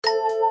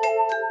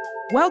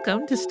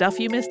Welcome to Stuff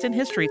You Missed in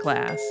History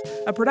Class,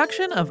 a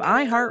production of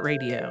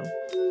iHeartRadio.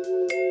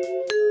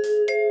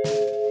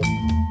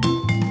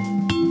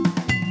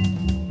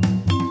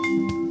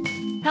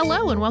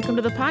 Hello and welcome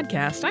to the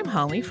podcast. I'm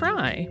Holly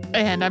Fry.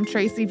 And I'm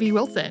Tracy V.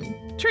 Wilson.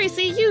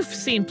 Tracy, you've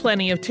seen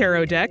plenty of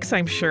tarot decks,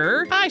 I'm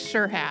sure. I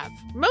sure have.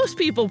 Most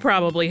people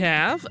probably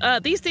have.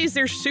 These days,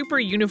 they're super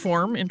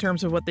uniform in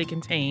terms of what they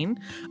contain,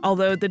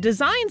 although the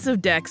designs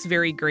of decks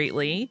vary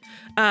greatly.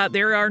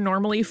 There are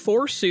normally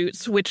 4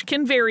 suits, which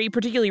can vary,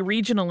 particularly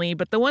regionally,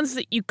 but the ones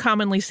that you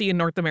commonly see in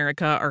North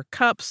America are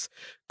cups,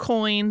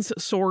 coins,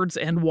 swords,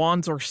 and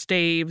wands or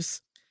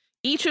staves.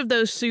 Each of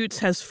those suits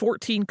has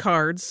 14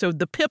 cards, so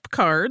the pip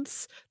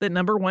cards that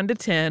number 1 to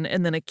 10,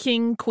 and then a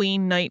king,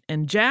 queen, knight,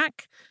 and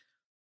jack.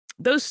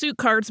 Those suit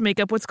cards make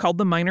up what's called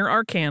the minor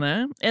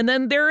arcana, and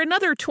then there are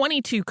another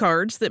 22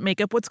 cards that make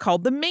up what's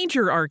called the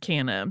major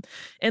arcana,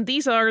 and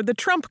these are the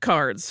trump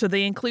cards, so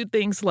they include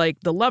things like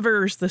the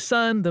lovers, the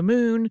sun, the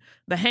moon,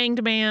 the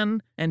hanged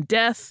man, and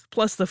death,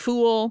 plus the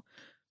fool.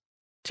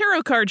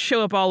 Tarot cards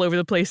show up all over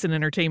the place in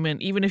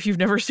entertainment, even if you've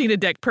never seen a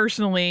deck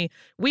personally.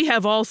 We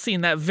have all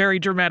seen that very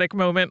dramatic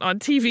moment on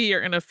TV or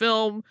in a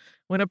film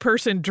when a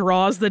person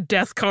draws the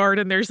death card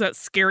and there's that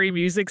scary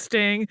music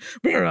sting.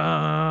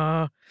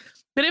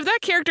 But if that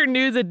character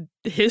knew the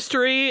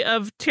history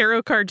of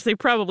tarot cards, they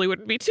probably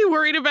wouldn't be too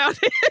worried about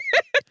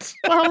it.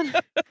 Well,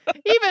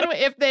 even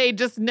if they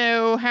just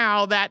know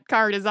how that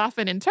card is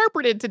often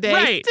interpreted today,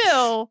 Right.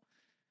 still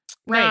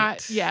Right.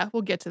 not. Yeah,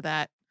 we'll get to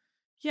that.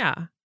 Yeah.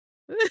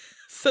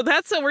 So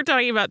that's what we're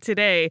talking about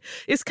today,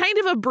 is kind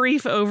of a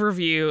brief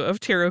overview of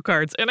tarot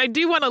cards. And I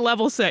do want to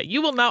level set.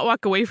 You will not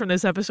walk away from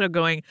this episode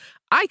going,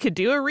 I could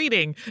do a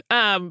reading.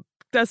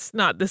 That's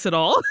not this at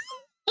all.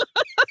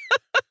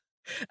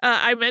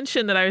 I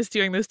mentioned that I was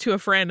doing this to a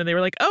friend and they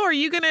were like, oh, are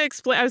you going to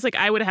explain? I was like,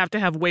 I would have to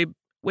have way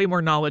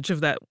more knowledge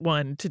of that,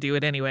 1, to do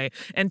it anyway.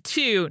 And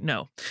 2,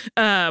 no.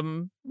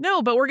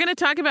 No, but we're going to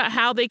talk about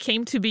how they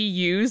came to be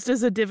used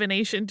as a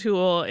divination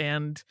tool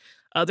and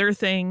other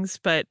things.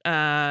 But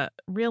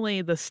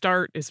really, the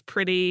start is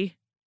pretty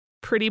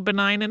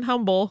benign and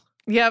humble.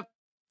 Yep.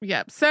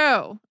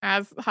 So,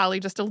 as Holly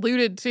just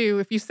alluded to,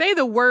 if you say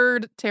the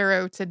word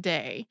tarot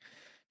today,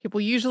 people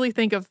usually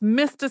think of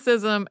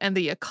mysticism and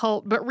the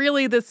occult, but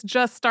really this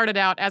just started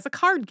out as a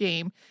card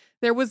game.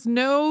 There was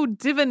no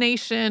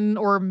divination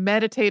or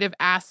meditative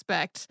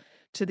aspect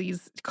to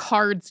these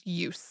cards'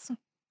 use.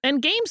 And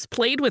games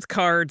played with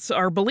cards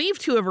are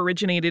believed to have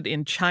originated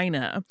in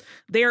China.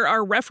 There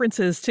are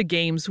references to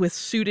games with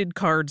suited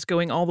cards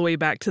going all the way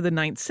back to the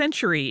 9th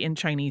century in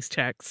Chinese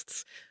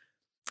texts.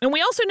 And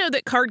we also know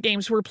that card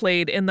games were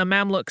played in the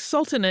Mamluk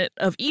Sultanate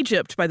of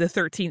Egypt by the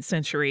 13th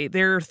century.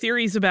 There are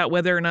theories about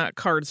whether or not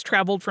cards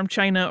traveled from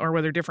China or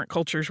whether different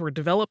cultures were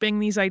developing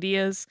these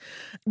ideas.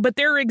 But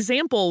there are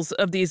examples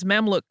of these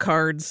Mamluk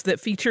cards that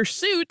feature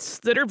suits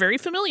that are very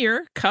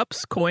familiar: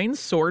 cups, coins,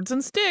 swords,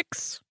 and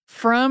sticks.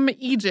 From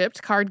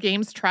Egypt, card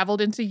games traveled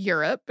into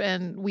Europe,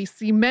 and we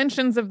see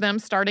mentions of them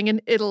starting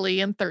in Italy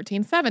in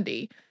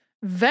 1370.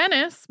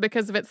 Venice,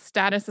 because of its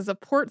status as a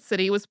port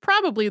city, was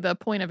probably the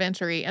point of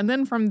entry. And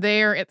then from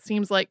there, it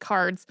seems like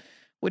cards,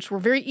 which were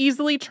very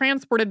easily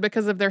transported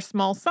because of their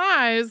small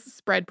size,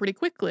 spread pretty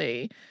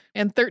quickly.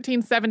 In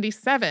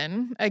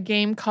 1377, a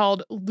game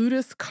called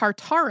Ludus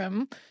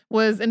Cartarum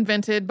was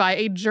invented by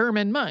a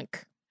German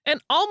monk. And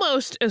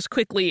almost as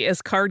quickly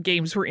as card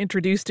games were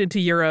introduced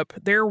into Europe,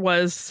 there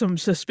was some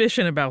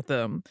suspicion about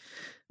them.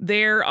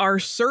 There are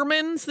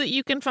sermons that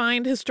you can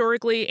find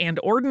historically and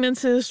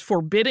ordinances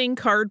forbidding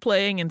card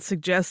playing and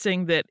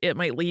suggesting that it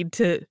might lead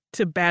to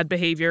bad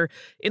behavior.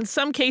 In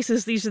some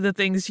cases, these are the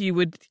things you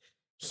would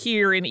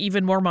hear in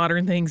even more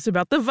modern things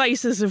about the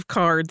vices of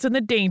cards and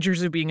the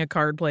dangers of being a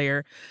card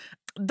player.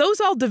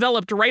 Those all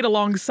developed right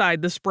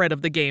alongside the spread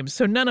of the game,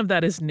 so none of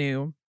that is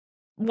new.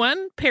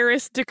 One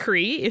Paris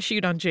decree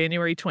issued on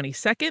January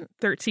 22nd,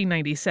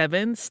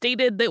 1397,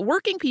 stated that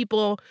working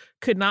people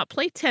could not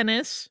play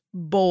tennis,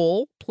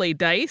 bowl, play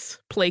dice,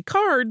 play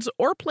cards,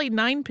 or play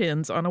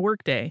ninepins on a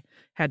workday.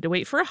 Had to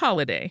wait for a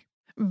holiday.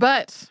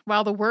 But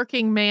while the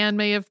working man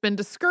may have been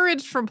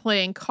discouraged from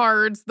playing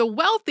cards, the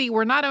wealthy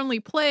were not only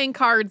playing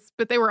cards,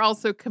 but they were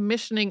also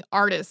commissioning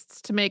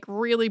artists to make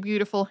really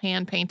beautiful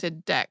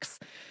hand-painted decks.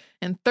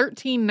 In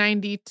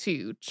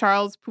 1392,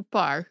 Charles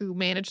Poupart, who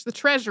managed the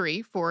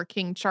treasury for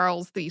King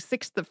Charles VI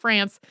of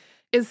France,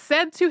 is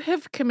said to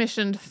have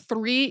commissioned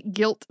 3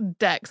 gilt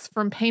decks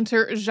from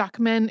painter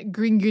Jacquemin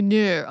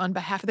Gringueneur on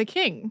behalf of the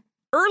king.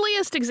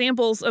 Earliest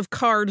examples of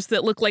cards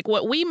that look like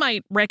what we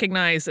might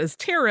recognize as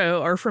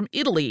tarot are from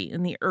Italy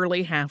in the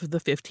early half of the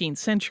 15th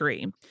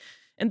century.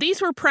 And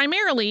these were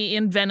primarily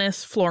in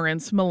Venice,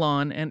 Florence,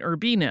 Milan, and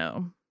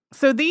Urbino.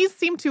 So these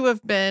seem to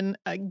have been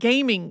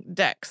gaming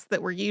decks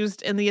that were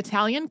used in the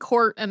Italian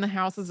court and the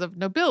houses of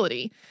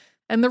nobility.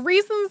 And the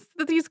reasons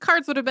that these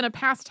cards would have been a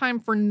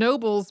pastime for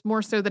nobles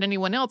more so than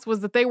anyone else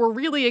was that they were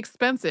really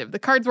expensive. The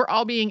cards were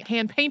all being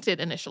hand-painted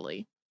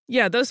initially.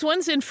 Yeah, those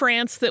ones in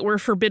France that were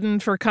forbidden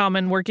for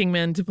common working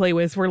men to play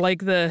with were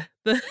like the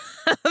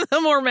the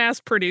more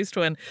mass-produced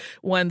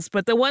ones,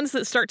 but the ones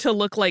that start to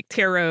look like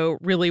tarot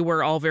really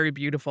were all very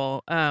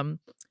beautiful. And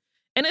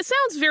it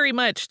sounds very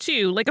much,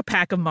 too, like a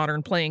pack of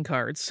modern playing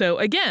cards. So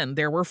again,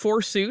 there were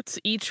 4 suits,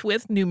 each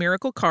with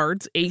numerical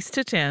cards, ace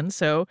to 10.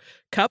 So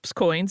cups,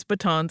 coins,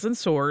 batons, and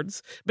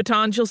swords.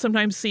 Batons you'll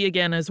sometimes see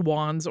again as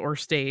wands or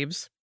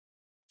staves.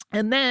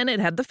 And then it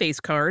had the face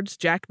cards,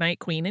 Jack, Knight,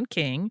 Queen, and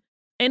King.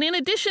 And in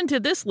addition to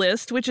this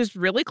list, which is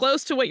really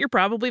close to what you're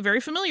probably very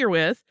familiar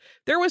with,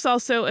 there was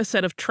also a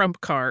set of trump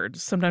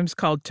cards, sometimes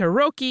called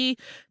tarocchi,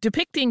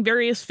 depicting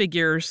various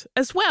figures,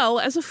 as well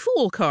as a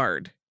fool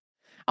card.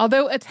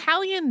 Although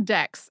Italian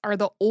decks are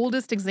the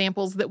oldest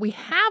examples that we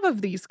have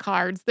of these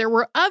cards, there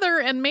were other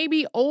and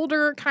maybe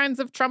older kinds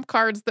of trump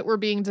cards that were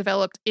being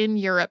developed in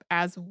Europe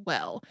as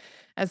well.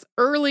 As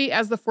early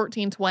as the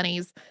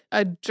 1420s,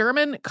 a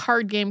German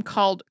card game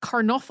called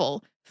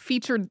Karnoffel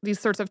featured these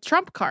sorts of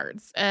trump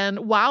cards.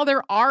 And while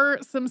there are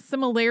some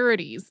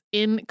similarities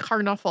in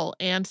Karnoffel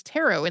and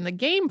tarot in the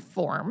game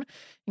form,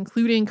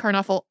 including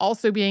Karnoffel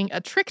also being a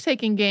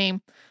trick-taking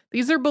game,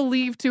 these are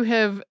believed to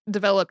have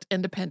developed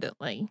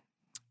independently.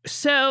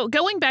 So,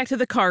 going back to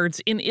the cards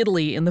in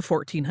Italy in the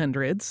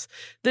 1400s,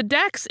 the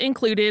decks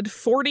included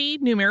 40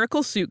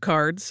 numerical suit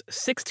cards,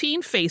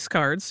 16 face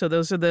cards, so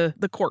those are the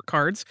court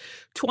cards,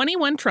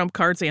 21 trump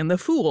cards, and the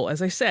fool, as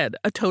I said,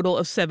 a total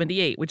of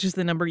 78, which is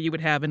the number you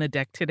would have in a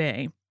deck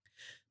today.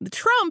 The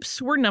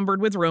trumps were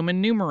numbered with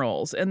Roman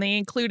numerals, and they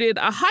included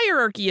a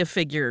hierarchy of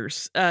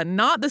figures,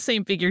 not the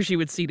same figures you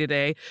would see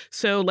today.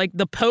 So, like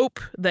the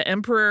Pope, the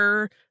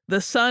Emperor, the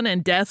Sun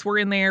and Death were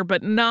in there,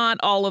 but not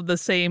all of the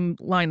same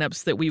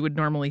lineups that we would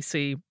normally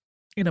see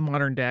in a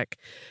modern deck.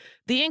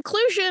 The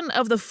inclusion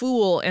of the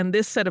Fool and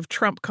this set of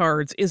trump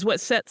cards is what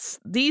sets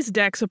these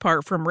decks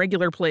apart from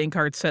regular playing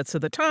card sets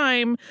of the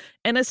time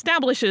and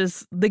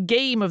establishes the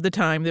game of the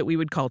time that we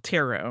would call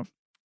tarot.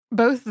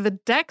 Both the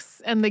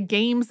decks and the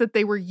games that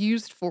they were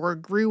used for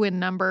grew in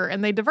number,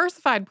 and they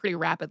diversified pretty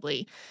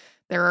rapidly.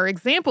 There are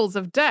examples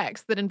of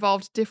decks that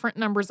involved different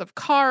numbers of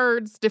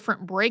cards,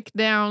 different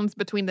breakdowns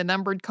between the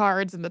numbered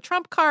cards and the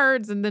trump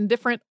cards, and then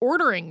different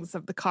orderings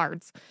of the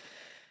cards.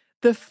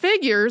 The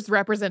figures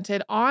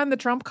represented on the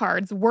trump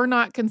cards were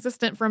not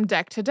consistent from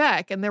deck to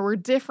deck, and there were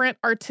different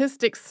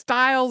artistic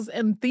styles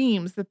and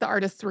themes that the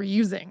artists were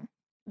using.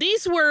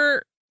 These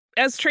were,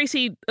 as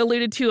Tracy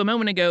alluded to a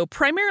moment ago,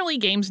 primarily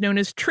games known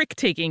as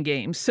trick-taking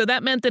games. So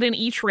that meant that in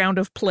each round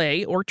of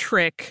play, or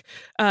trick,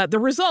 the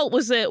result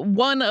was that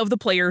one of the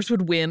players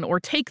would win or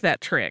take that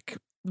trick.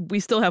 We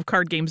still have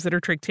card games that are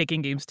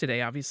trick-taking games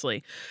today,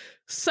 obviously.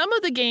 Some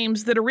of the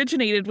games that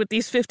originated with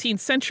these 15th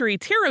century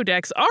tarot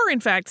decks are, in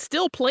fact,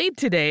 still played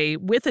today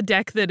with a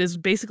deck that is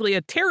basically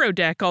a tarot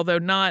deck, although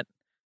not,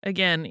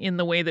 again, in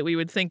the way that we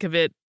would think of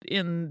it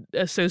in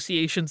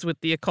associations with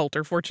the occult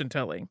or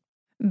fortune-telling.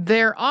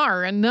 There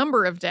are a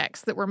number of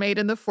decks that were made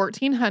in the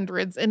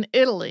 1400s in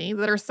Italy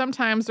that are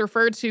sometimes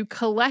referred to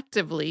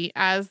collectively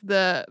as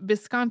the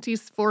Visconti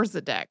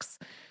Sforza decks.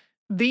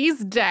 These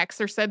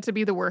decks are said to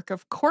be the work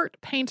of court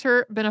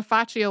painter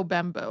Bonifacio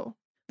Bembo.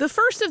 The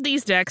first of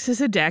these decks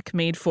is a deck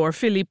made for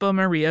Filippo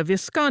Maria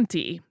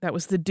Visconti. That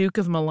was the Duke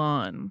of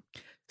Milan.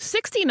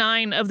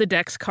 69 of the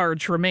deck's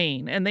cards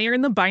remain, and they are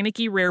in the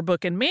Beinecke Rare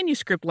Book and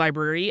Manuscript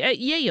Library at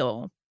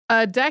Yale.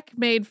 A deck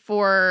made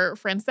for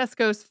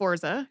Francesco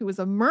Sforza, who was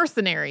a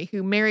mercenary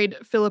who married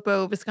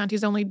Filippo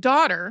Visconti's only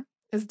daughter,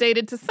 is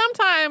dated to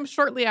sometime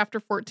shortly after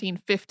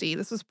 1450.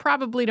 This was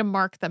probably to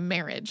mark the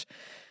marriage.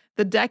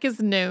 The deck is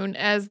known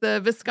as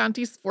the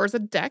Visconti Sforza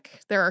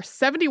deck. There are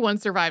 71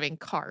 surviving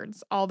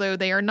cards, although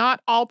they are not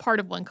all part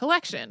of one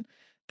collection.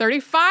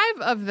 35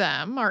 of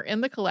them are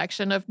in the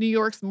collection of New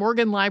York's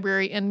Morgan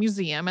Library and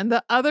Museum, and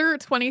the other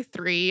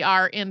 23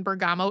 are in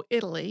Bergamo,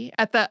 Italy,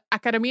 at the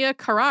Accademia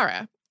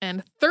Carrara,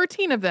 and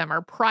 13 of them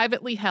are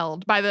privately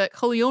held by the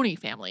Colleoni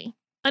family.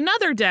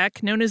 Another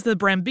deck, known as the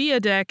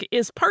Brambilla deck,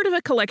 is part of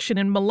a collection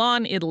in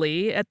Milan,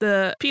 Italy, at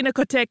the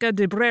Pinacoteca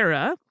di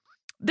Brera.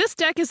 This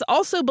deck is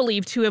also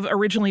believed to have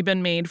originally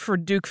been made for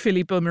Duke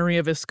Filippo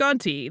Maria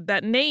Visconti.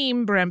 That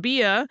name,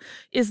 Brambilla,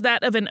 is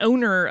that of an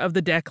owner of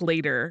the deck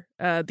later.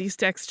 These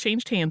decks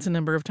changed hands a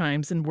number of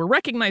times and were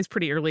recognized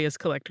pretty early as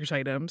collector's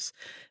items.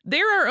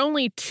 There are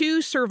only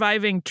 2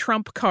 surviving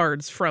trump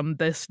cards from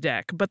this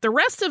deck, but the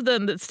rest of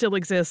them that still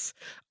exist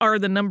are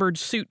the numbered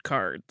suit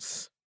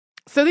cards.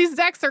 So these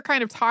decks are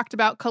kind of talked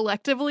about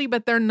collectively,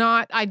 but they're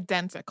not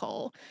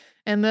identical.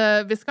 In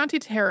the Visconti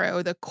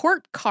Tarot, the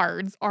court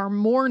cards are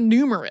more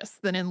numerous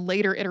than in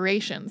later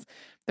iterations.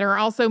 There are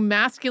also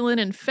masculine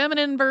and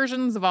feminine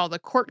versions of all the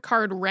court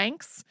card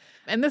ranks,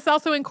 and this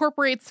also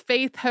incorporates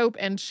faith, hope,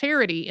 and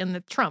charity in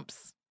the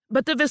trumps.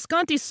 But the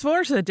Visconti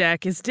Sforza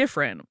deck is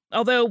different,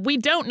 although we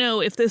don't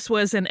know if this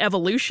was an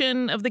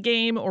evolution of the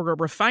game or a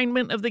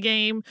refinement of the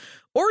game,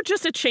 or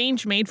just a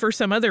change made for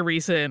some other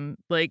reason,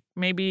 like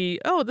maybe,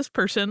 oh, this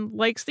person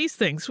likes these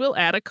things, we'll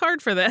add a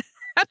card for that.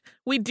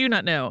 We do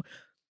not know.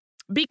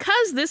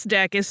 because this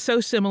deck is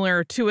so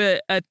similar to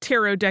a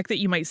tarot deck that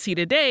you might see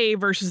today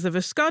versus the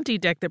Visconti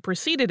deck that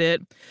preceded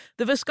it,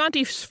 the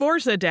Visconti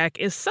Sforza deck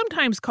is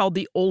sometimes called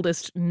the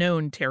oldest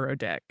known tarot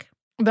deck.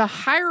 The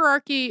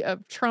hierarchy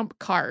of trump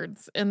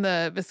cards in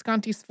the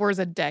Visconti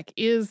Sforza deck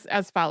is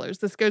as follows.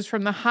 This goes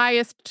from the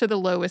highest to the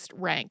lowest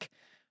rank.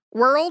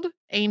 World,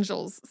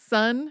 Angels,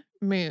 Sun,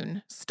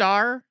 Moon,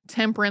 Star,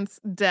 Temperance,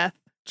 Death,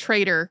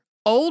 Traitor,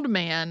 Old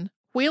Man,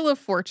 Wheel of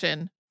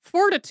Fortune,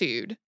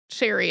 Fortitude,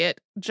 Chariot,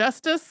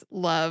 Justice,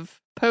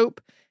 Love,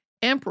 Pope,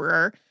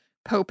 Emperor,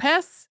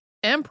 Popess,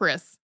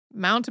 Empress,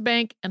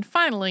 Mountebank, and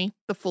finally,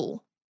 the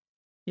Fool.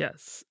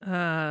 Yes.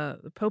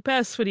 The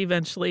Popess would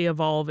eventually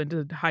evolve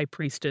into High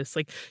Priestess.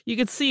 Like, you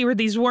could see where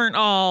these weren't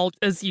all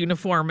as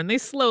uniform, and they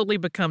slowly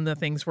become the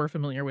things we're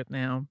familiar with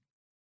now.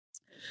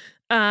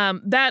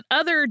 That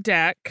other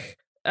deck,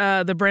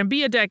 the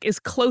Brambilla deck, is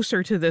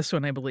closer to this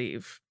one, I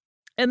believe.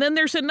 And then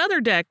there's another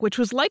deck, which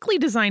was likely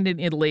designed in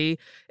Italy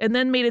and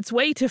then made its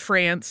way to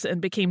France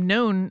and became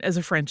known as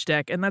a French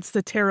deck, and that's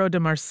the Tarot de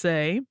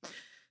Marseille.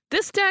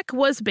 This deck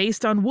was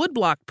based on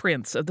woodblock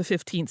prints of the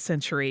 15th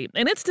century,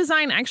 and its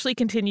design actually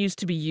continues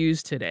to be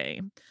used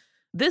today.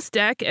 This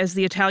deck, as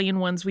the Italian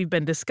ones we've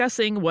been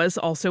discussing, was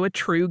also a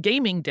true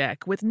gaming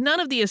deck, with none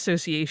of the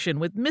association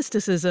with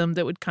mysticism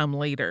that would come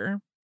later.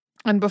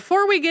 And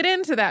before we get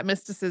into that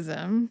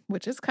mysticism,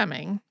 which is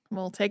coming,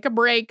 we'll take a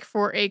break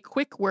for a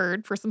quick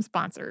word for some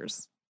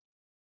sponsors.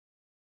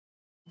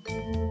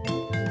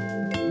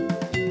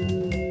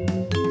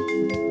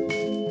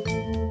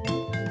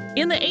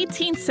 In the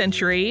 18th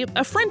century,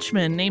 a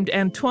Frenchman named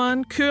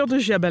Antoine Coeur de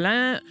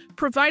Gébelin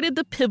provided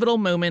the pivotal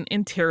moment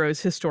in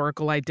tarot's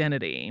historical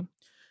identity.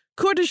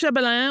 Coeur de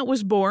Gébelin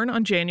was born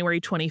on January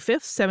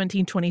 25th,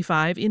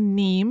 1725 in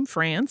Nîmes,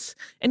 France,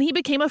 and he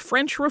became a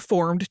French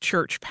Reformed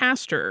church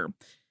pastor.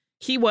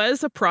 He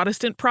was a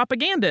Protestant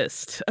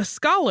propagandist, a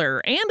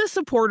scholar, and a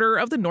supporter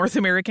of the North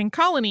American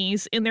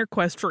colonies in their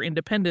quest for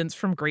independence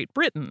from Great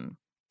Britain.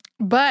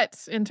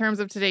 But in terms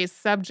of today's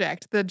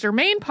subject, the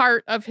germane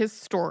part of his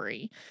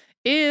story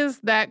is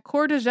that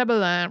Coeur de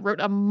Gébelin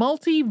wrote a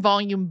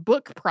multi-volume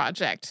book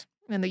project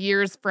in the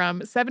years from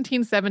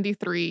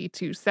 1773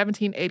 to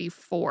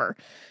 1784.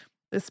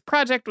 This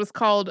project was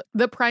called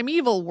The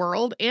Primeval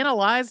World,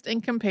 Analyzed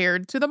and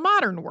Compared to the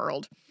Modern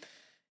World.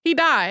 He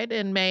died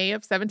in May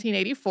of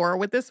 1784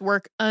 with this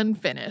work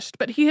unfinished,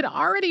 but he had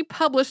already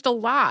published a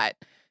lot.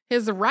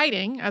 His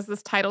writing, as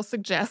this title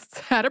suggests,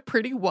 had a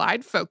pretty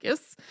wide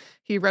focus.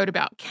 He wrote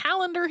about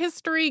calendar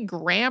history,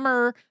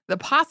 grammar, the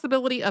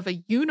possibility of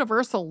a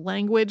universal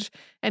language,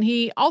 and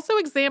he also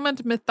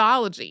examined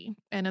mythology.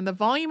 And in the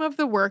volume of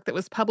the work that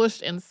was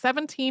published in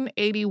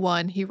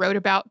 1781, he wrote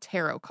about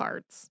tarot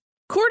cards.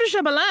 Coeur de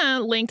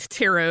Gébelin linked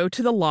tarot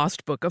to the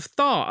lost book of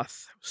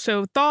Thoth.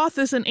 So Thoth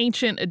is an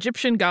ancient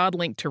Egyptian god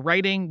linked to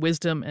writing,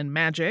 wisdom, and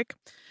magic.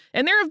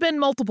 And there have been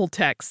multiple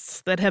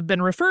texts that have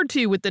been referred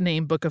to with the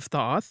name Book of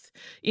Thoth,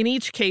 in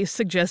each case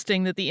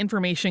suggesting that the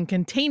information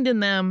contained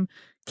in them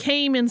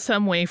came in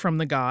some way from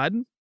the god.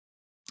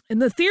 And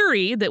the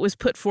theory that was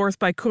put forth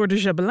by Coeur de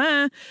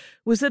Gébelin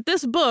was that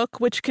this book,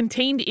 which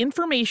contained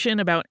information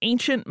about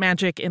ancient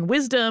magic and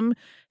wisdom,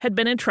 had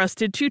been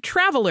entrusted to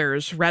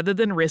travelers rather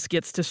than risk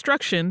its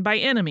destruction by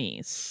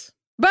enemies.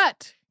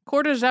 But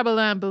Coeur de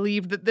Gébelin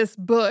believed that this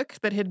book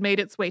that had made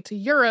its way to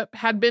Europe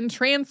had been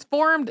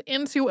transformed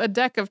into a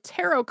deck of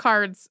tarot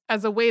cards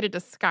as a way to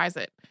disguise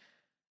it.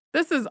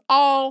 This is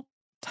all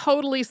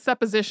totally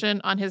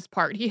supposition on his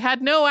part. He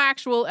had no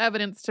actual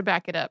evidence to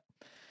back it up.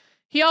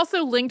 He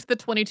also linked the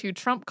 22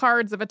 trump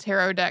cards of a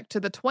tarot deck to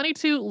the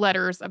 22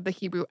 letters of the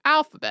Hebrew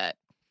alphabet.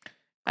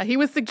 He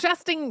was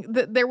suggesting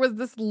that there was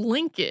this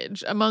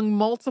linkage among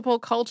multiple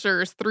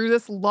cultures through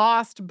this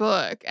lost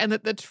book, and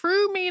that the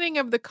true meaning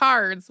of the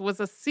cards was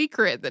a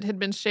secret that had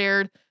been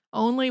shared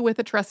only with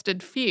a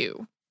trusted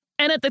few.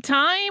 And at the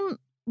time,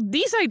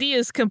 these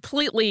ideas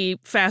completely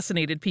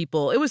fascinated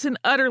people. It was an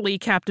utterly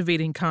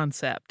captivating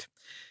concept.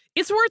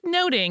 It's worth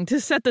noting,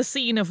 to set the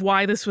scene of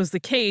why this was the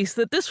case,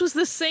 that this was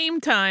the same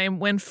time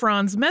when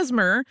Franz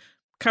Mesmer,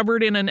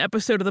 covered in an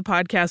episode of the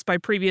podcast by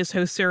previous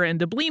host Sarah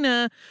and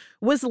Deblina,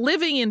 was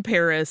living in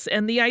Paris,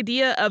 and the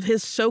idea of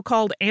his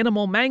so-called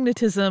animal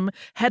magnetism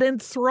had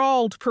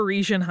enthralled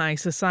Parisian high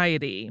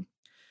society.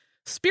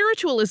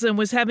 Spiritualism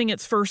was having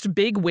its first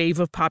big wave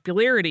of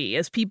popularity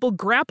as people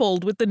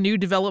grappled with the new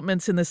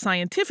developments in the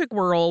scientific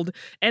world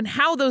and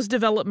how those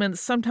developments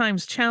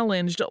sometimes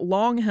challenged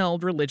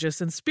long-held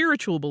religious and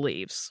spiritual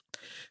beliefs.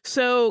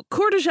 So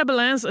Coeur de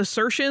Gébelin's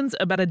assertions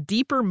about a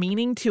deeper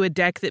meaning to a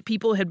deck that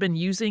people had been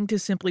using to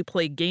simply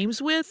play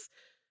games with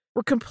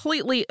were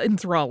completely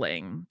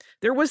enthralling.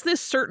 There was this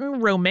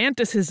certain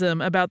romanticism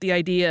about the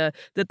idea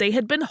that they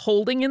had been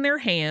holding in their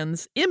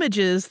hands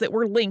images that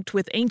were linked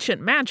with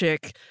ancient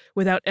magic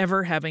without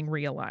ever having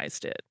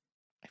realized it.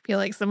 I feel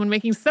like someone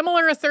making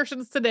similar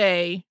assertions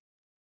today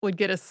would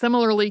get a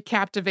similarly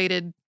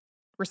captivated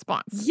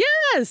response.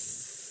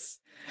 Yes!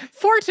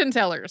 Fortune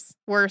tellers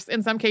were,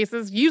 in some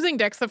cases, using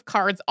decks of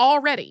cards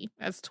already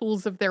as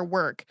tools of their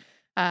work.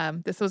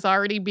 This was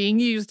already being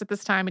used at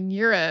this time in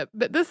Europe,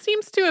 but this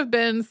seems to have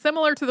been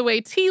similar to the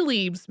way tea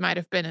leaves might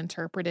have been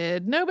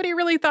interpreted. Nobody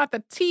really thought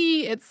that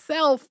tea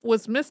itself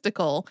was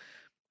mystical.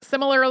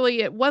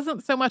 Similarly, it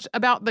wasn't so much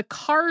about the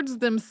cards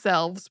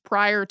themselves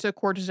prior to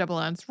Coeur de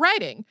Gébelins'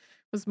 writing. It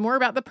was more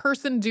about the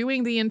person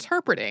doing the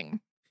interpreting.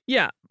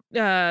 Yeah,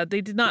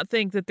 they did not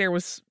think that there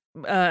was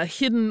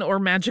hidden or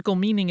magical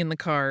meaning in the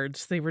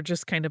cards. They were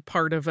just kind of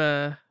part of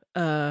a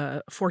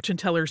fortune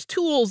teller's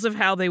tools of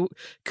how they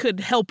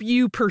could help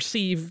you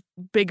perceive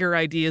bigger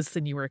ideas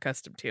than you were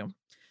accustomed to.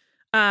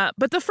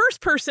 But the first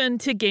person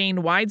to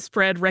gain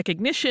widespread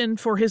recognition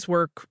for his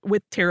work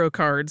with tarot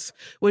cards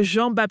was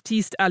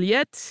Jean-Baptiste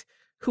Aliette,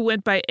 who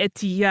went by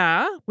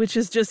Etia, which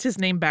is just his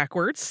name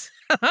backwards.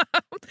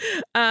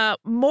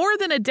 More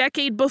than a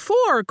decade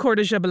before Coeur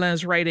de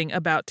Gébelins' writing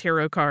about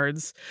tarot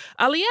cards,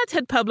 Aliette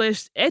had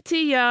published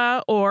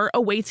Etia, or A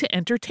Way to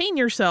Entertain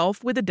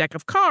Yourself with a Deck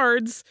of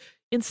Cards,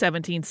 in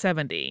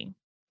 1770.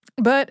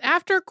 But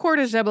after Coeur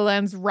de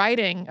Gébelins'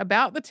 writing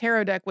about the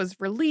tarot deck was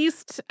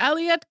released,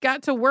 Aliette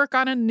got to work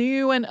on a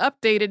new and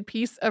updated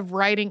piece of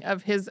writing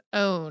of his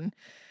own.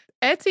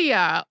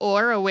 Etia,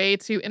 or A Way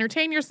to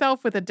Entertain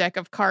Yourself with a Deck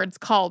of Cards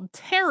called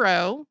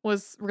Tarot,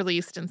 was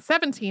released in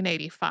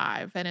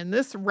 1785. And in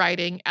this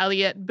writing,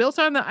 Aliette built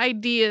on the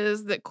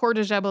ideas that Coeur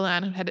de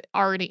Gébelins had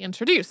already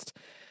introduced.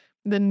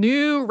 The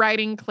new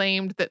writing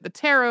claimed that the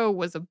tarot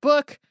was a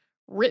book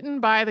written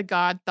by the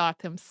god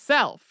Thoth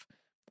himself,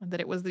 and that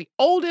it was the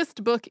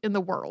oldest book in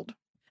the world.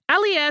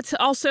 Aliette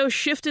also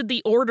shifted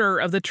the order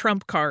of the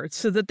trump cards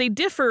so that they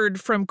differed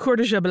from Coeur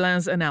de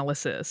Gébelins'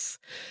 analysis.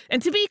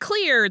 And to be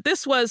clear,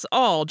 this was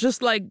all,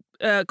 just like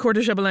Coeur de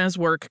Gébelins'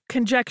 work,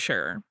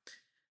 conjecture.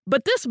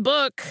 But this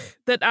book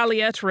that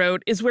Aliette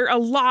wrote is where a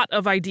lot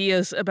of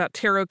ideas about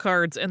tarot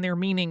cards and their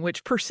meaning,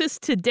 which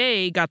persist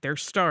today, got their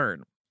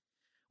start.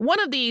 One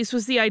of these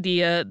was the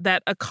idea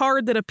that a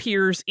card that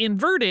appears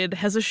inverted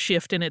has a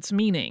shift in its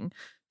meaning.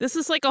 This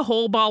is like a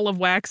whole ball of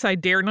wax I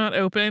dare not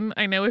open.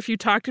 I know if you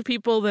talk to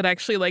people that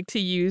actually like to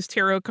use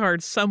tarot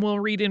cards, some will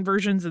read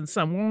inversions and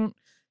some won't.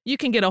 You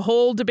can get a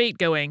whole debate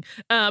going.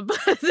 But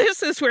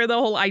this is where the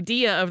whole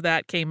idea of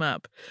that came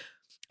up.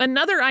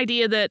 Another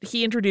idea that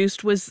he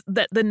introduced was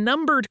that the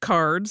numbered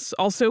cards,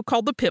 also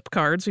called the pip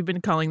cards, we've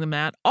been calling them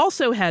that,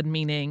 also had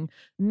meaning,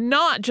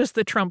 not just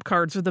the trump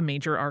cards or the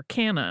major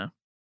arcana.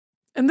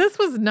 And this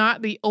was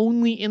not the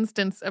only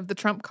instance of the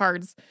trump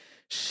cards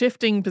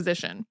shifting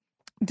position.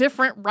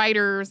 Different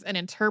writers and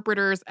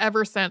interpreters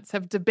ever since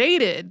have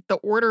debated the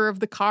order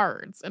of the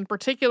cards, and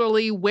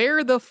particularly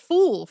where the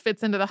Fool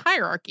fits into the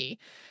hierarchy.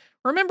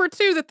 Remember,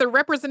 too, that the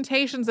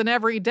representations in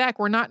every deck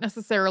were not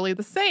necessarily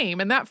the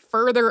same, and that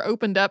further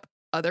opened up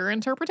other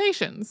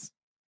interpretations.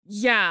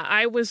 Yeah,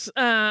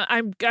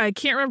 I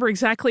can't remember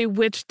exactly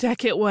which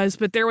deck it was,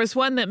 but there was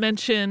one that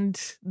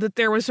mentioned that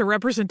there was a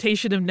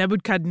representation of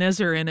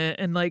Nebuchadnezzar in it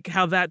and like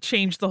how that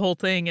changed the whole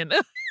thing. And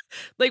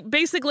like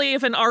basically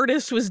if an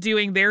artist was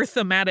doing their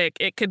thematic,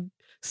 it could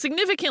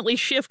significantly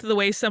shift the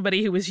way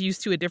somebody who was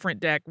used to a different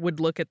deck would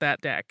look at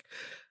that deck.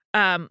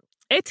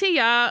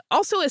 Etia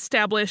also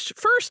established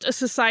first a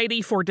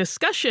society for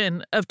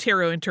discussion of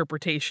tarot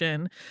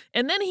interpretation,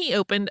 and then he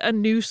opened a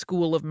new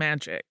school of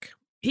magic.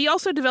 He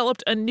also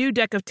developed a new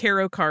deck of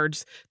tarot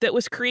cards that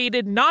was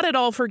created not at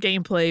all for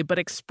gameplay, but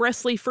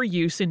expressly for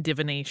use in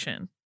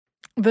divination.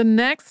 The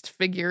next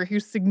figure who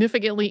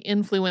significantly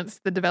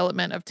influenced the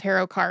development of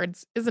tarot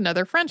cards is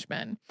another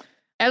Frenchman,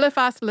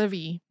 Eliphas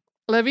Lévy.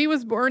 Lévy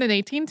was born in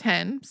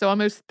 1810, so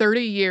almost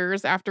 30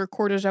 years after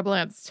Coeur de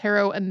Gébelins'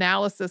 tarot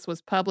analysis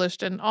was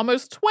published and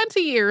almost 20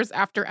 years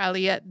after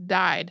Aliette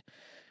died.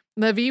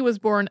 Lévy was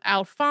born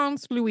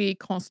Alphonse Louis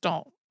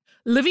Constant.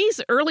 Lévy's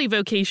early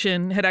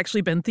vocation had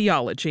actually been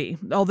theology,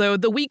 although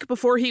the week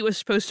before he was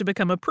supposed to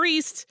become a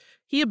priest,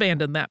 he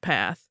abandoned that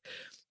path.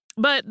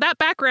 But that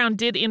background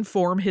did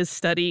inform his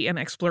study and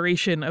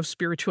exploration of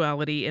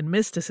spirituality and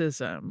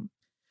mysticism.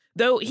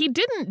 Though he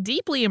didn't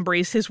deeply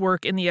embrace his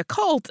work in the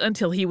occult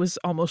until he was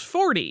almost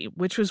 40,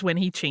 which was when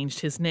he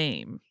changed his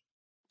name.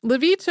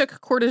 Lévy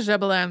took Coeur de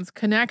Gébelins'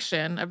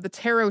 connection of the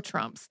tarot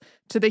trumps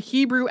to the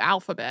Hebrew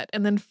alphabet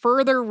and then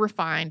further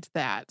refined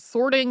that,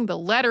 sorting the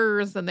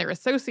letters and their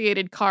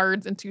associated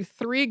cards into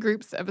 3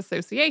 groups of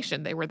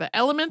association. They were the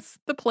elements,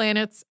 the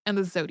planets, and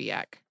the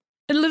zodiac.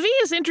 And Lévy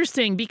is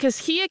interesting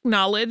because he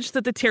acknowledged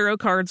that the tarot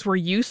cards were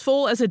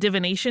useful as a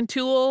divination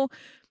tool,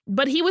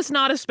 but he was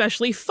not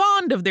especially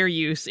fond of their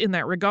use in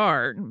that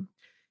regard.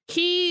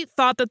 He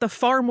thought that the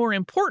far more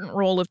important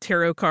role of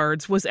tarot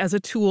cards was as a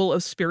tool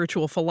of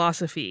spiritual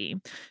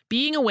philosophy,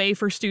 being a way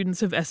for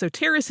students of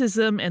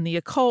esotericism and the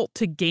occult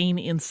to gain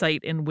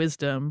insight and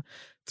wisdom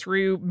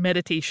through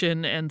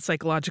meditation and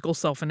psychological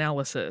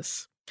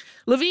self-analysis.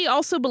 Lévy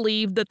also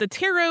believed that the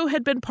tarot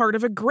had been part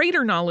of a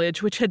greater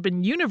knowledge which had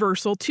been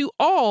universal to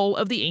all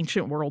of the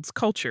ancient world's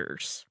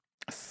cultures.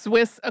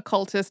 Swiss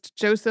occultist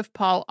Joseph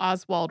Paul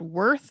Oswald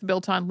Wirth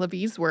built on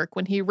Lévy's work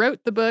when he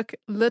wrote the book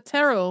Le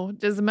Tarot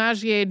des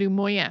Magies du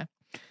Moyen.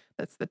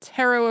 That's the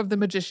Tarot of the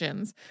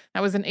Magicians.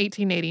 That was in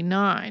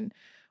 1889.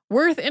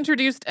 Worth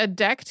introduced a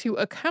deck to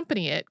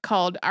accompany it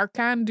called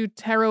Arcane du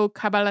Tarot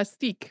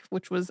Kabbalistique,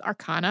 which was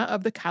Arcana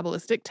of the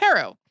Kabbalistic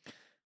Tarot.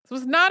 This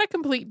was not a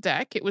complete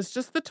deck. It was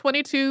just the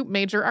 22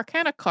 major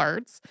Arcana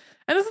cards.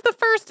 And this is the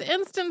first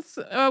instance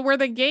where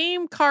the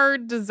game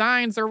card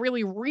designs are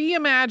really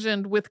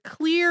reimagined with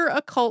clear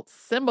occult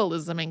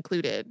symbolism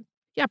included.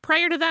 Yeah,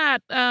 prior to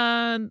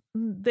that,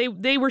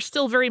 they were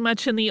still very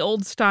much in the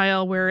old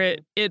style where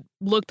it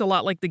looked a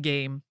lot like the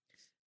game.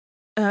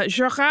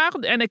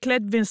 Gerard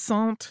Anaclet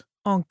Vincent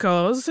en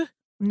Cause,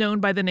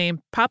 known by the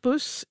name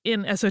Papus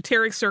in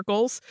esoteric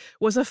circles,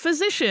 was a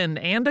physician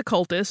and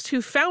occultist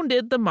who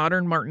founded the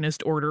modern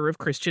Martinist order of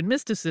Christian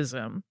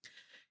mysticism.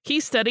 He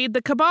studied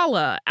the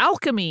Kabbalah,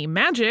 alchemy,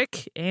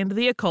 magic, and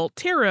the occult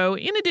tarot,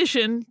 in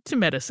addition to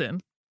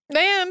medicine.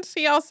 And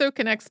he also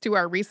connects to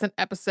our recent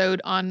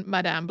episode on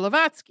Madame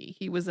Blavatsky.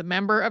 He was a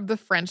member of the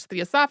French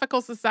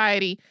Theosophical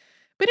Society,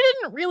 but he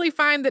didn't really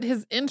find that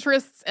his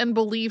interests and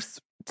beliefs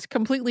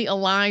completely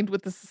aligned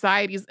with the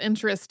society's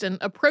interest in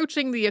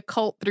approaching the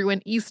occult through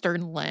an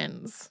Eastern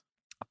lens.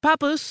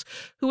 Papus,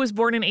 who was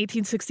born in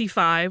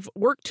 1865,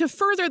 worked to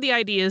further the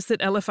ideas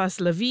that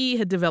Eliphas Levi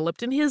had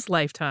developed in his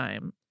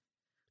lifetime.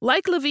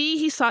 Like Levi,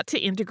 he sought to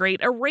integrate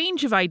a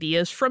range of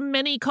ideas from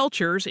many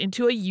cultures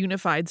into a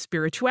unified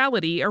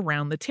spirituality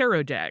around the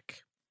tarot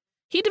deck.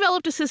 He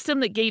developed a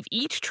system that gave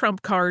each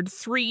trump card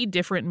 3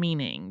 different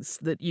meanings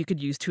that you could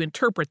use to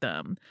interpret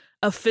them: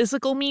 a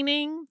physical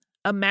meaning,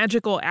 a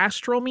magical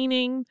astral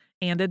meaning,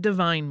 and a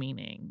divine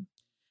meaning.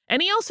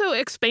 And he also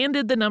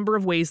expanded the number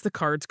of ways the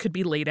cards could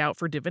be laid out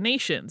for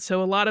divination.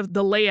 So a lot of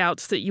the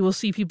layouts that you will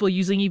see people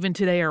using even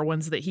today are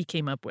ones that he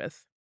came up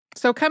with.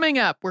 So coming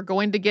up, we're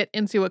going to get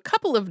into a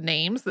couple of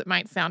names that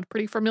might sound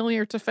pretty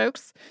familiar to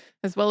folks,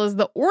 as well as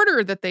the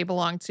order that they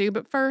belong to.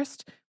 But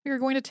first, we are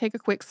going to take a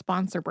quick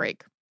sponsor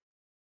break.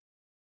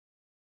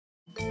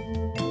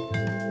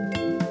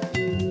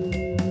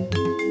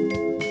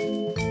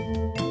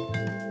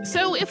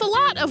 So if a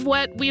lot of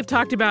what we've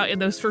talked about in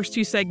those first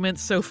 2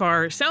 segments so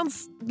far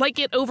sounds like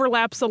it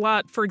overlaps a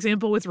lot, for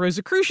example, with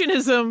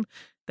Rosicrucianism,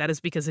 that is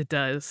because it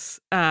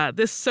does.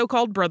 This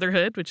so-called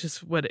brotherhood, which is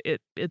what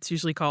it's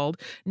usually called,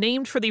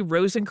 named for the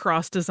rose and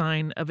cross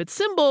design of its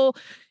symbol,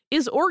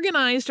 is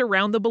organized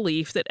around the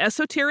belief that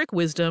esoteric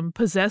wisdom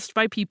possessed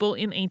by people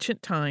in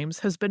ancient times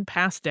has been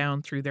passed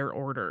down through their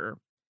order.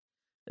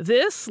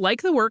 This,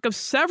 like the work of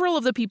several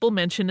of the people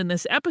mentioned in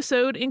this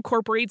episode,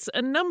 incorporates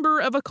a number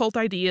of occult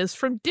ideas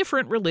from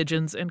different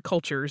religions and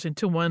cultures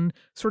into one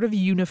sort of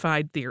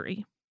unified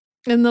theory.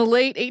 In the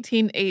late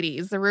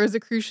 1880s, the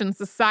Rosicrucian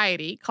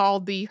Society,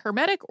 called the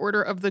Hermetic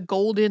Order of the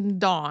Golden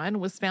Dawn,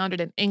 was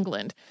founded in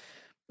England.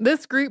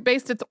 This group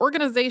based its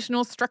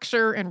organizational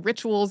structure and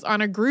rituals on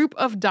a group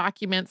of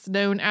documents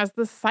known as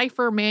the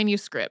cipher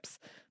manuscripts.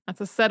 That's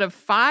a set of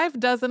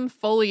 6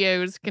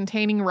 folios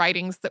containing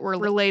writings that were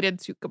related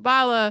to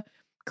Kabbalah,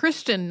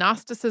 Christian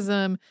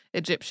Gnosticism,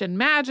 Egyptian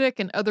magic,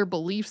 and other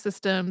belief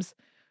systems.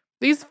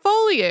 These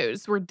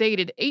folios were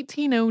dated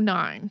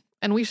 1809.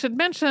 And we should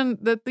mention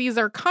that these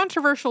are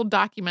controversial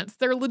documents.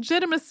 Their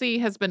legitimacy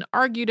has been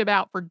argued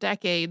about for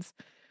decades.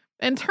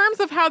 In terms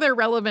of how they're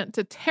relevant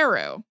to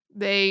tarot,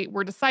 they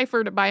were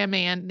deciphered by a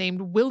man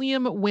named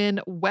William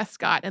Wynne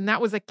Westcott, and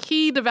that was a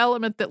key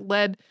development that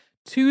led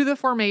to the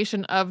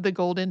formation of the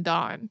Golden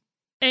Dawn.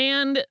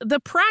 And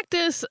the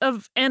practice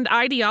of and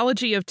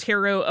ideology of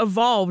tarot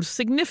evolved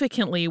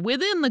significantly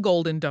within the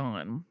Golden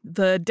Dawn.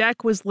 The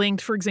deck was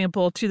linked, for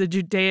example, to the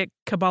Judaic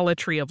Kabbalah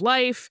tree of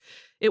life.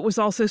 It was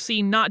also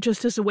seen not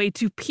just as a way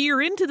to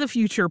peer into the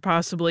future,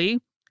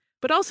 possibly,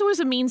 but also as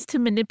a means to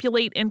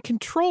manipulate and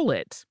control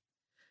it.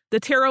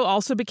 The tarot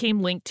also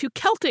became linked to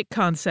Celtic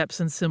concepts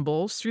and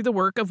symbols through the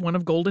work of one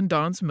of Golden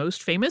Dawn's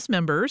most famous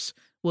members,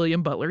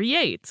 William Butler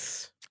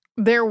Yeats.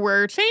 There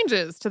were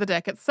changes to the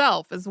deck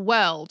itself as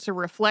well to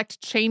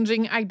reflect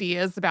changing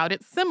ideas about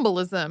its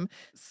symbolism,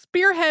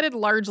 spearheaded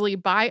largely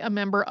by a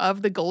member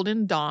of the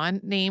Golden Dawn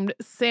named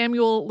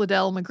Samuel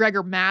Liddell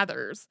MacGregor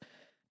Mathers.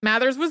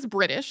 Mathers was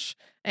British,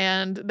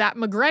 and that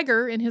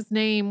MacGregor in his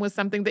name was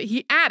something that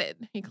he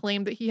added. He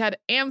claimed that he had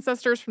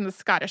ancestors from the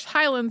Scottish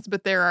Highlands,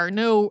 but there are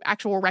no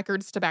actual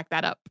records to back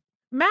that up.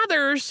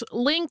 Mathers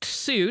linked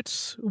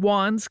suits,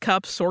 wands,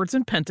 cups, swords,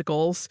 and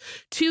pentacles,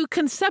 to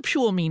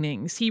conceptual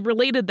meanings. He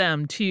related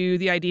them to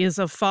the ideas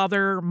of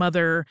father,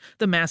 mother,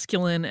 the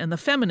masculine, and the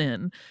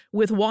feminine,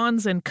 with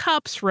wands and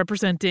cups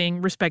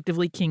representing,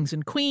 respectively, kings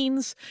and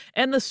queens,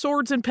 and the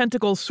swords and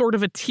pentacles sort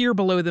of a tier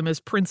below them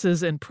as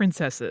princes and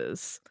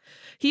princesses.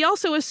 He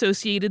also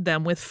associated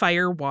them with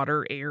fire,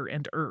 water, air,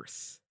 and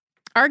earth.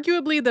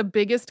 Arguably, the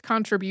biggest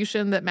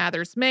contribution that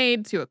Mathers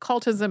made to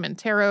occultism and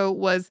tarot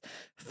was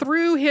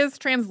through his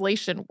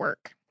translation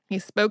work. He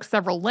spoke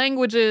several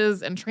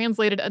languages and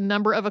translated a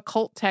number of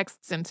occult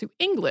texts into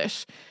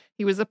English.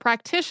 He was a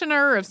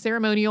practitioner of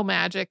ceremonial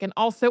magic and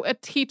also a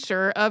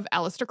teacher of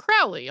Aleister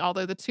Crowley,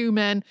 although the 2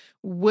 men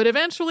would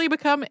eventually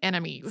become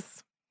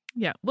enemies.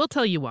 Yeah, we'll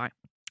tell you why.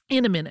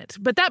 in a minute.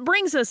 But that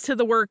brings us to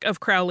the work of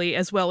Crowley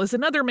as well as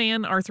another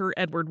man, Arthur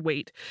Edward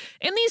Waite.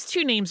 And these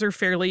two names are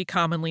fairly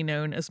commonly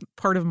known as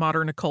part of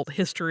modern occult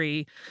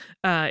history.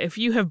 If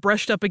you have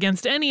brushed up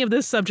against any of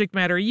this subject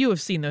matter, you have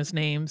seen those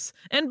names.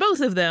 And both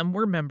of them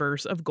were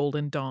members of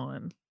Golden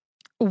Dawn.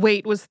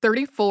 Waite was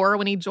 34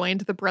 when he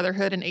joined the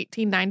Brotherhood in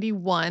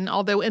 1891.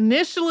 Although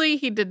initially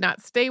he did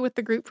not stay with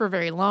the group for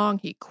very long,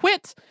 he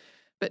quit,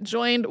 but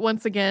joined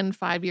once again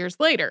 5 years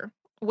later.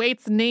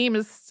 Waite's name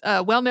is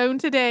well known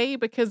today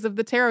because of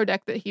the tarot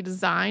deck that he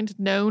designed,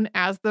 known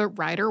as the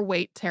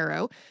Rider-Waite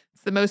Tarot.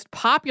 It's the most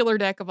popular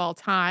deck of all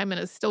time and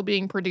is still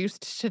being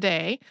produced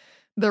today.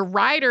 The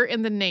Rider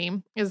in the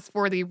name is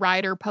for the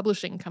Rider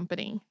Publishing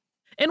Company.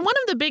 And one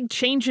of the big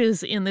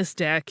changes in this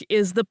deck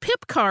is the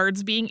pip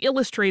cards being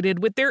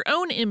illustrated with their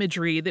own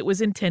imagery that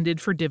was intended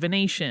for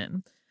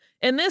divination.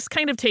 And this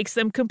kind of takes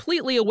them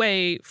completely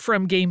away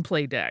from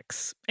gameplay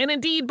decks. And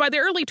indeed, by the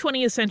early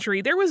 20th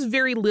century, there was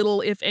very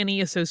little, if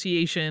any,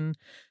 association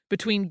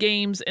between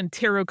games and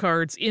tarot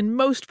cards in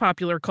most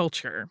popular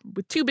culture,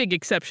 with two big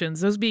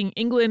exceptions, those being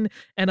England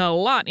and a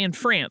lot in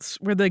France,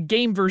 where the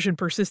game version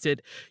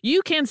persisted.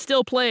 You can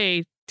still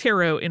play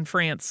tarot in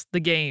France, the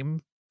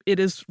game. It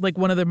is like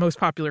one of the most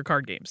popular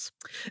card games.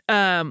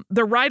 The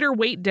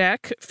Rider-Waite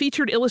deck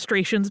featured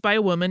illustrations by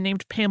a woman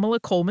named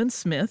Pamela Coleman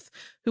Smith,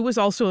 who was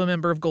also a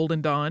member of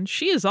Golden Dawn.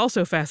 She is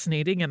also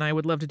fascinating, and I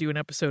would love to do an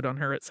episode on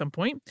her at some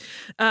point.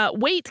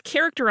 Waite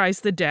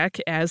characterized the deck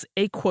as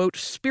a, quote,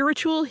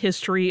 spiritual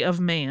history of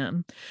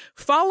man,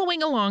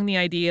 following along the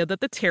idea that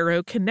the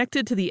tarot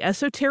connected to the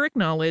esoteric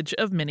knowledge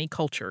of many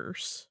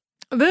cultures.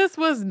 This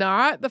was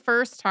not the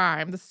first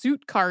time the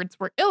suit cards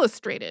were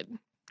illustrated.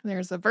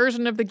 There's a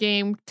version of the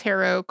game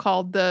tarot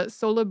called the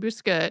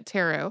Solabusca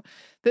Tarot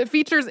that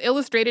features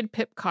illustrated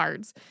pip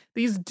cards.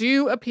 These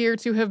do appear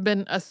to have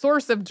been a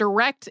source of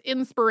direct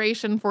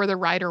inspiration for the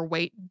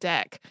Rider-Waite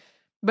deck.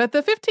 But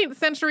the 15th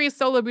century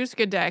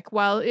Solabusca deck,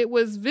 while it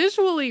was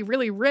visually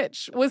really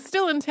rich, was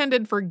still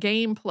intended for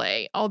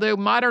gameplay, although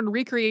modern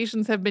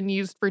recreations have been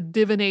used for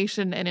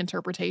divination and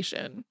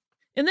interpretation.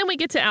 And then we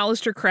get to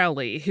Aleister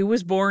Crowley, who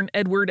was born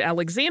Edward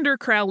Alexander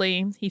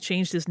Crowley. He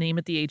changed his name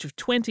at the age of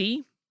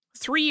 20.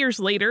 3 years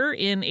later,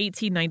 in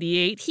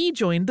 1898, he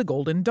joined the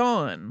Golden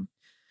Dawn.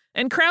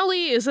 And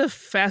Crowley is a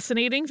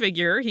fascinating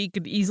figure. He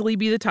could easily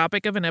be the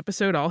topic of an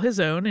episode all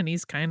his own, and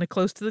he's kind of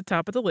close to the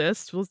top of the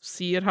list. We'll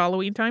see at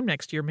Halloween time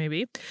next year,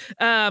 maybe.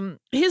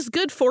 His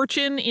good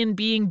fortune in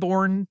being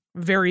born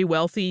very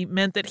wealthy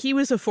meant that he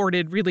was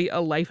afforded really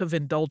a life of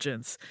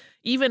indulgence,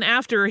 even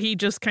after he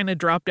just kind of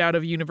dropped out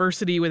of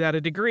university without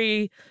a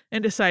degree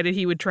and decided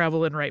he would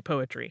travel and write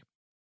poetry.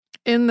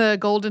 In the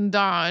Golden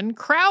Dawn,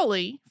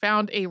 Crowley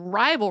found a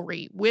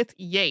rivalry with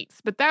Yeats,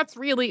 but that's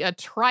really a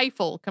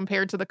trifle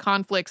compared to the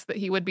conflicts that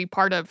he would be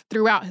part of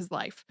throughout his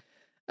life.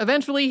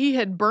 Eventually, he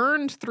had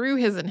burned through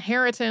his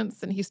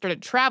inheritance and he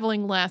started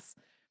traveling less.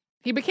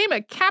 He became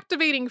a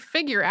captivating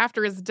figure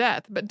after his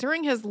death, but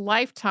during his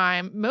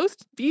lifetime,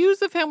 most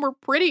views of him were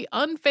pretty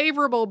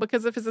unfavorable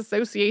because of his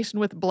association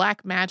with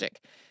black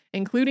magic,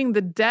 including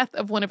the death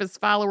of one of his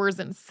followers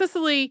in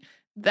Sicily.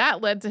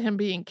 That led to him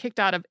being kicked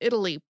out of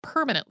Italy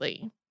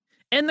permanently.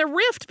 And the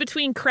rift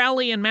between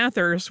Crowley and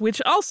Mathers,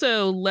 which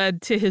also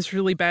led to his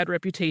really bad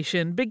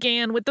reputation,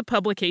 began with the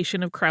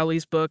publication of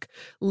Crowley's book,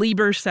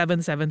 Liber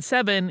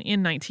 777,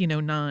 in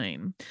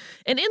 1909.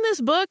 And in this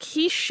book,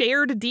 he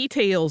shared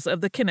details of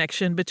the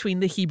connection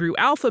between the Hebrew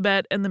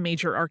alphabet and the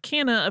major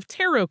arcana of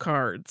tarot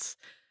cards.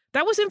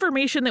 That was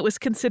information that was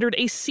considered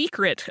a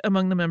secret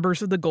among the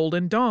members of the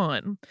Golden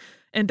Dawn.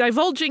 And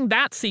divulging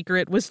that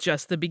secret was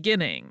just the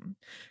beginning.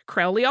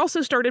 Crowley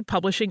also started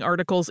publishing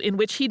articles in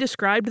which he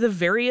described the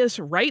various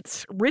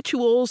rites,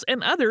 rituals,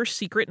 and other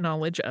secret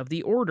knowledge of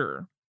the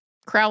order.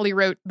 Crowley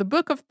wrote The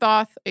Book of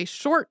Thoth, a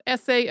short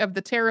essay of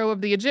the tarot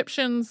of the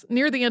Egyptians,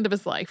 near the end of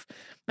his life.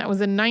 That was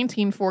in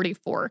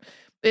 1944.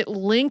 It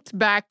linked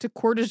back to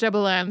Coeur de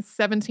Gebelin's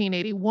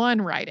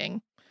 1781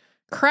 writing.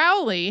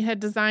 Crowley had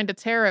designed a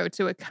tarot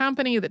to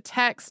accompany the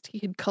text. He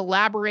had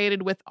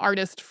collaborated with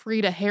artist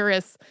Frieda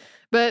Harris,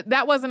 but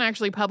that wasn't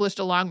actually published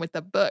along with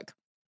the book.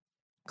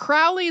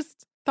 Crowley's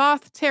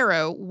Thoth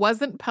Tarot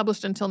wasn't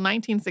published until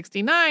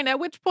 1969, at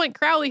which point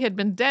Crowley had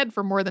been dead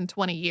for more than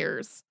 20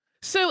 years.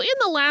 So in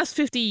the last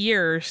 50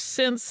 years,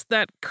 since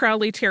that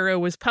Crowley Tarot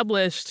was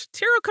published,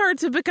 tarot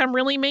cards have become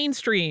really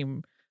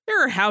mainstream.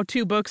 There are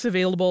how-to books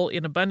available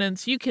in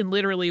abundance. You can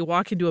literally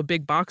walk into a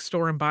big box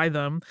store and buy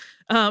them.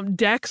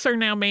 Decks are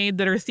now made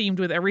that are themed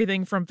with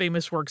everything from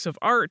famous works of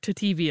art to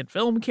TV and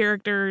film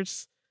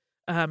characters.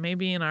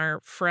 Maybe in our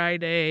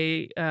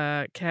Friday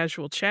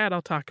casual chat,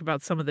 I'll talk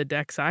about some of the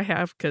decks I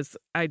have because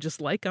I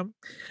just like them.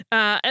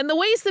 And the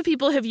ways that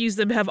people have used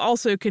them have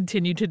also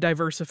continued to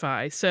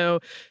diversify. So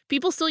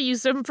people still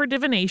use them for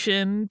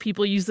divination.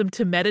 People use them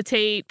to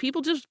meditate.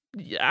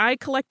 I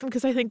collect them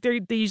because I think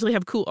they usually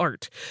have cool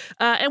art.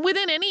 And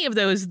within any of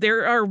those,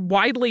 there are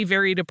widely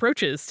varied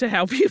approaches to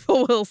how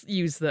people will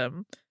use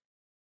them.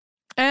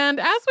 And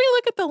as we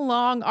look at the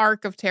long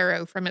arc of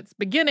tarot from its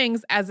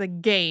beginnings as a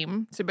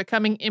game to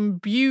becoming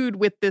imbued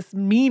with this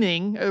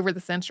meaning over the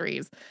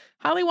centuries,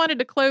 Holly wanted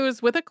to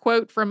close with a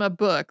quote from a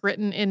book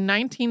written in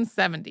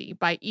 1970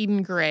 by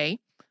Eden Gray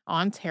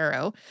on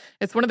tarot.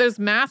 It's one of those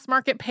mass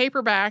market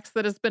paperbacks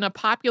that has been a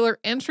popular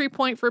entry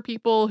point for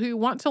people who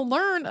want to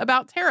learn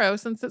about tarot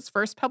since its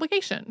first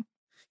publication.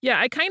 Yeah,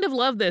 I kind of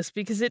love this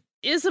because it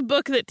is a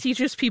book that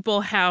teaches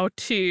people how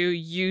to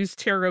use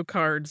tarot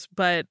cards,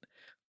 but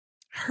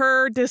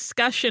her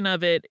discussion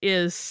of it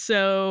is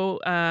so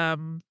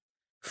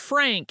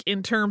frank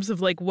in terms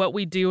of like what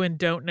we do and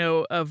don't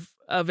know of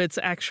its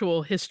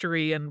actual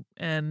history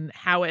and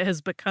how it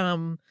has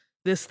become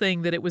this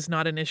thing that it was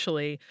not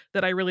initially,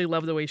 that I really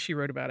love the way she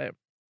wrote about it.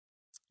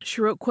 She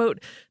wrote,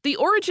 quote, "The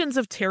origins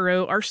of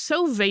tarot are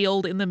so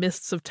veiled in the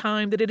mists of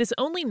time that it is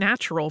only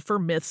natural for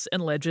myths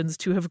and legends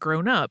to have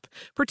grown up,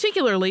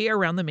 particularly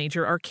around the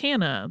major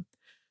arcana.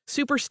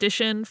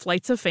 Superstition,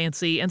 flights of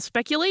fancy, and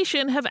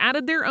speculation have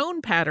added their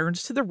own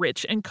patterns to the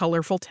rich and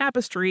colorful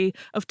tapestry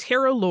of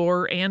tarot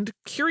lore and,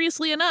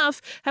 curiously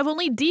enough, have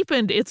only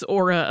deepened its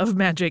aura of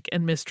magic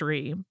and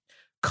mystery.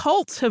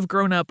 Cults have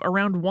grown up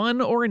around one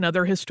or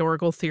another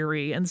historical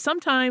theory, and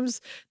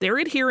sometimes their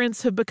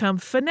adherents have become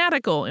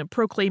fanatical in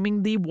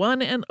proclaiming the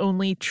one and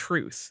only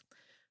truth.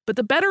 But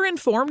the better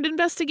informed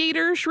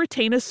investigators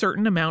retain a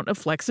certain amount of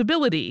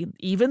flexibility,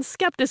 even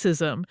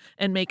skepticism,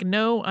 and make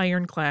no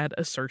ironclad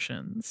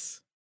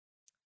assertions."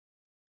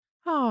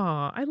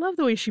 Oh, I love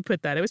the way she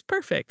put that. It was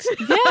perfect.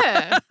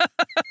 Yeah.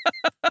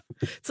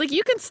 It's like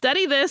you can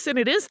study this and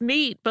it is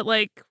neat, but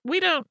like we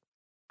don't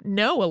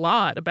know a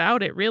lot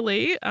about it,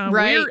 really.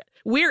 Right.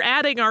 We're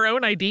adding our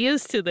own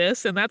ideas to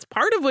this, and that's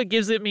part of what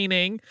gives it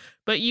meaning.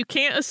 But you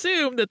can't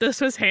assume that this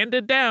was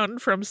handed down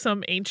from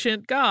some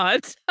ancient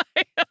god.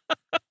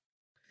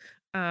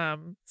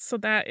 So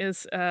that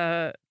is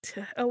a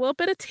little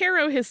bit of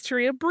tarot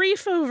history, a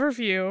brief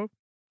overview.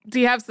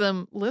 Do you have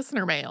some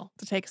listener mail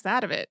to take us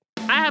out of it?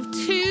 I have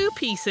two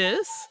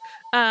pieces.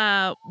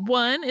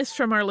 One is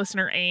from our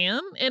listener,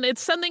 Anne, and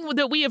it's something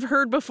that we have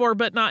heard before,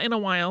 but not in a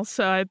while,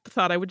 so I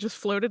thought I would just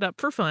float it up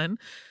for fun.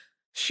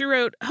 She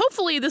wrote,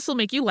 "Hopefully this will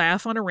make you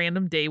laugh on a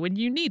random day when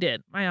you need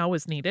it." I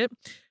always need it.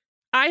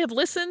 "I have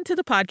listened to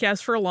the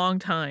podcast for a long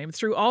time,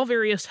 through all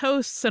various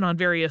hosts and on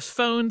various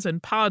phones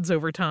and pods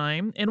over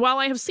time, and while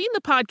I have seen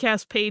the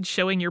podcast page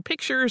showing your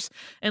pictures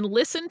and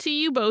listened to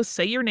you both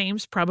say your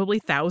names probably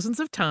thousands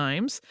of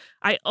times,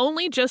 I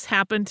only just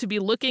happened to be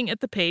looking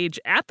at the page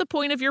at the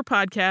point of your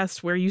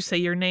podcast where you say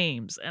your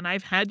names, and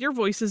I've had your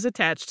voices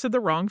attached to the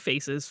wrong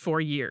faces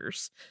for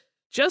years.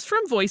 Just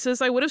from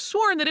voices, I would have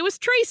sworn that it was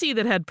Tracy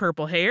that had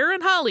purple hair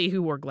and Holly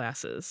who wore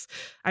glasses.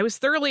 I was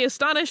thoroughly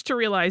astonished to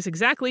realize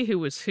exactly who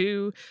was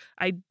who.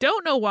 I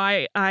don't know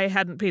why I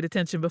hadn't paid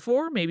attention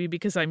before, maybe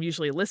because I'm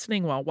usually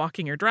listening while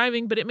walking or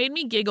driving, but it made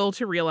me giggle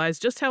to realize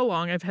just how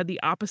long I've had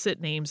the opposite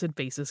names and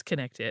faces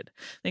connected.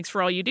 Thanks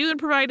for all you do in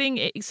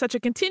providing such a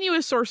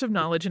continuous source of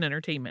knowledge and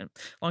entertainment."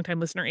 Longtime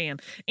listener, Anne.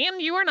 Anne,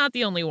 you are not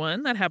the only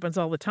one. That happens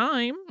all the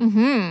time.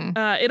 Mm-hmm.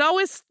 It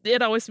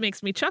always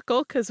makes me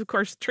chuckle because, of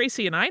course,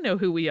 Tracy and I know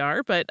who we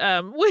are, but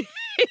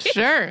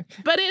Sure.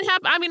 But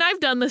I mean, I've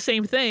done the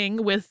same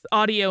thing with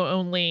audio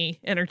only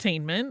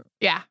entertainment.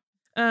 Yeah.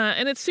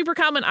 And it's super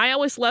common. I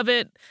always love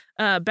it.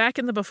 Back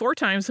in the before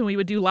times when we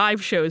would do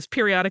live shows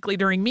periodically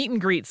during meet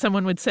and greet,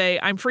 someone would say,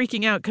 "I'm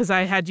freaking out because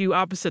I had you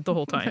opposite the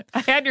whole time."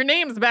 I had your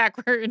names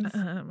backwards.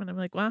 And I'm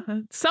like, well,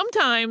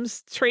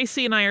 sometimes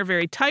Tracy and I are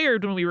very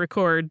tired when we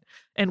record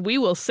and we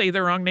will say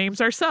the wrong names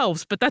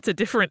ourselves, but that's a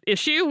different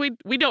issue.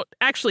 We don't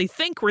actually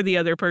think we're the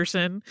other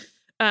person.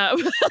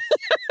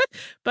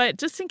 But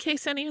just in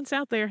case anyone's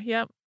out there,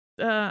 yep.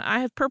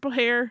 I have purple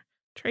hair.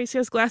 Tracy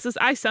has glasses.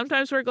 I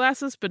sometimes wear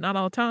glasses, but not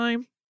all the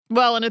time.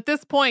 Well, and at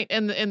this point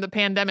in the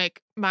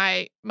pandemic,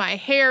 my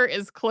hair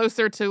is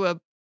closer to a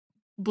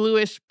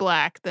bluish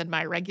black than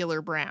my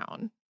regular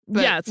brown.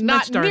 But yeah, it's not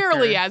much darker.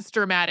 nearly as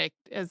dramatic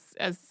as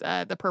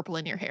the purple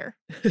in your hair.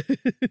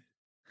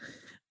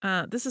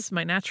 This is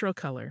my natural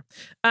color.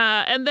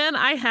 And then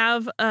I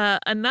have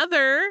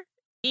another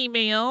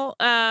email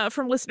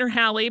from listener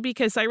Hallie,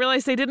 because I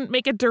realized they didn't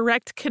make a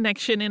direct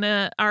connection in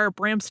our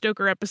Bram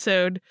Stoker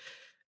episode.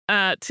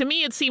 To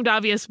me, it seemed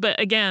obvious, but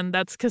again,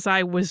 that's because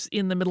I was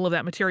in the middle of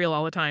that material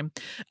all the time.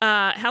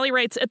 Hallie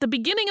writes, "At the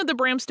beginning of the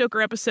Bram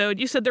Stoker episode,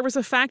 you said there was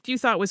a fact you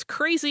thought was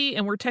crazy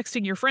and were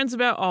texting your friends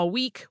about all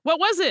week. What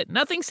was it?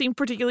 Nothing seemed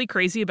particularly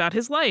crazy about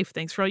his life.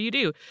 Thanks for all you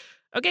do."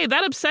 Okay,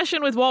 that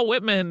obsession with Walt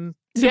Whitman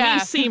to me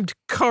seemed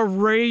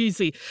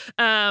crazy.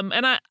 And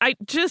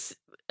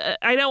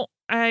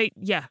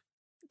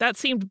that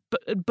seemed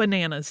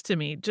bananas to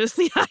me. Just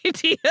the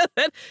idea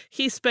that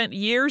he spent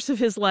years of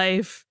his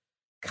life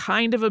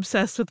kind of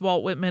obsessed with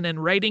Walt Whitman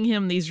and writing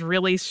him these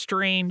really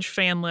strange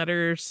fan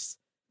letters.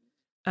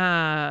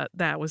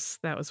 That was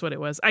what it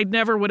was. I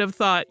never would have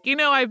thought,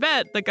 I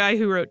bet the guy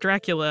who wrote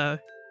Dracula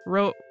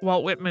wrote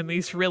Walt Whitman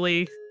these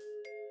really,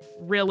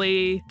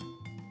 really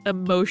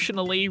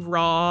emotionally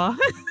raw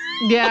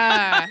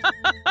Yeah.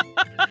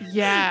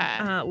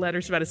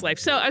 letters about his life.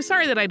 So I'm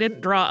sorry that I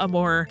didn't draw a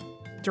more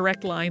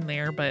direct line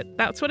there, but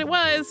that's what it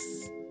was.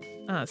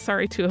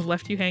 Sorry to have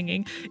left you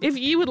hanging. If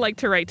you would like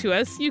to write to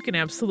us, you can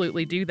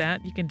absolutely do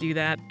that. You can do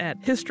that at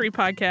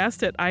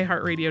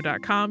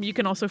historypodcast@iheartradio.com. You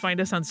can also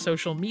find us on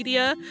social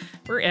media.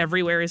 We're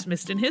everywhere as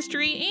Missed in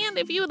History. And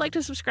if you would like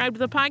to subscribe to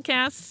the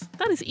podcast,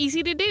 that is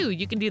easy to do.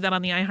 You can do that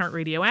on the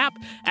iHeartRadio app,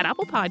 at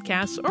Apple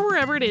Podcasts, or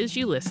wherever it is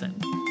you listen.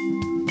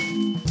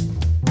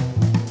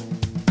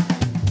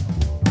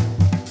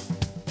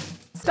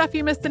 Stuff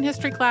You Missed in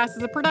History Class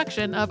is a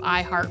production of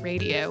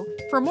iHeartRadio.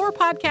 For more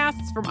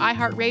podcasts from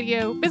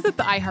iHeartRadio, visit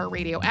the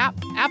iHeartRadio app,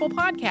 Apple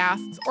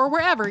Podcasts, or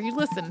wherever you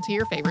listen to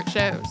your favorite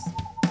shows.